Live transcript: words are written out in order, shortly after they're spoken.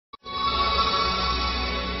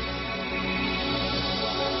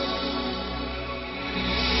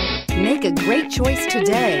Make a great choice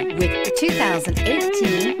today with the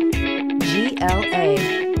 2018 GLA.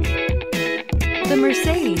 The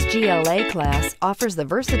Mercedes GLA class offers the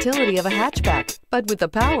versatility of a hatchback, but with the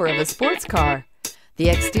power of a sports car. The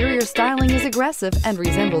exterior styling is aggressive and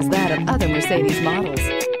resembles that of other Mercedes models.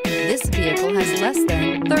 This vehicle has less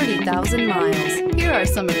than 30,000 miles. Here are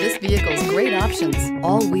some of this vehicle's great options: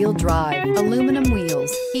 all-wheel drive, aluminum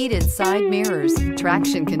wheels, heated side mirrors,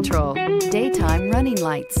 traction control, daytime running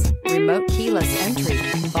lights, remote keyless entry,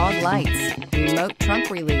 fog lights, remote trunk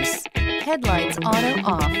release, headlights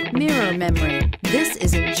auto-off, mirror memory. This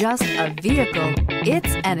isn't just a vehicle,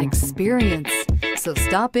 it's an experience. So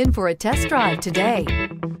stop in for a test drive today.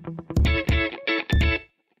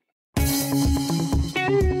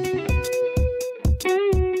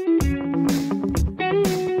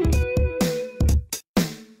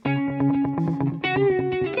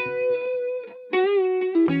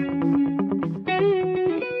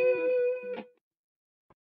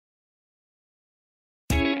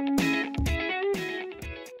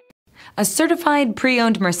 A certified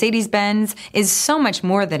pre-owned Mercedes-Benz is so much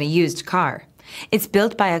more than a used car. It's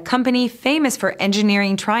built by a company famous for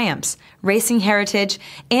engineering triumphs, racing heritage,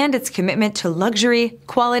 and its commitment to luxury,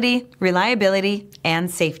 quality, reliability,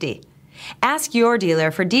 and safety. Ask your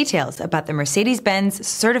dealer for details about the Mercedes-Benz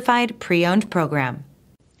Certified Pre-Owned program.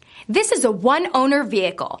 This is a one-owner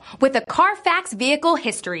vehicle with a CARFAX Vehicle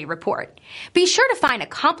History Report. Be sure to find a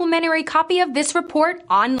complimentary copy of this report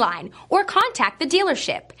online or contact the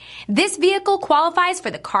dealership. This vehicle qualifies for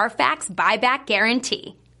the CARFAX Buyback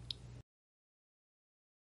Guarantee.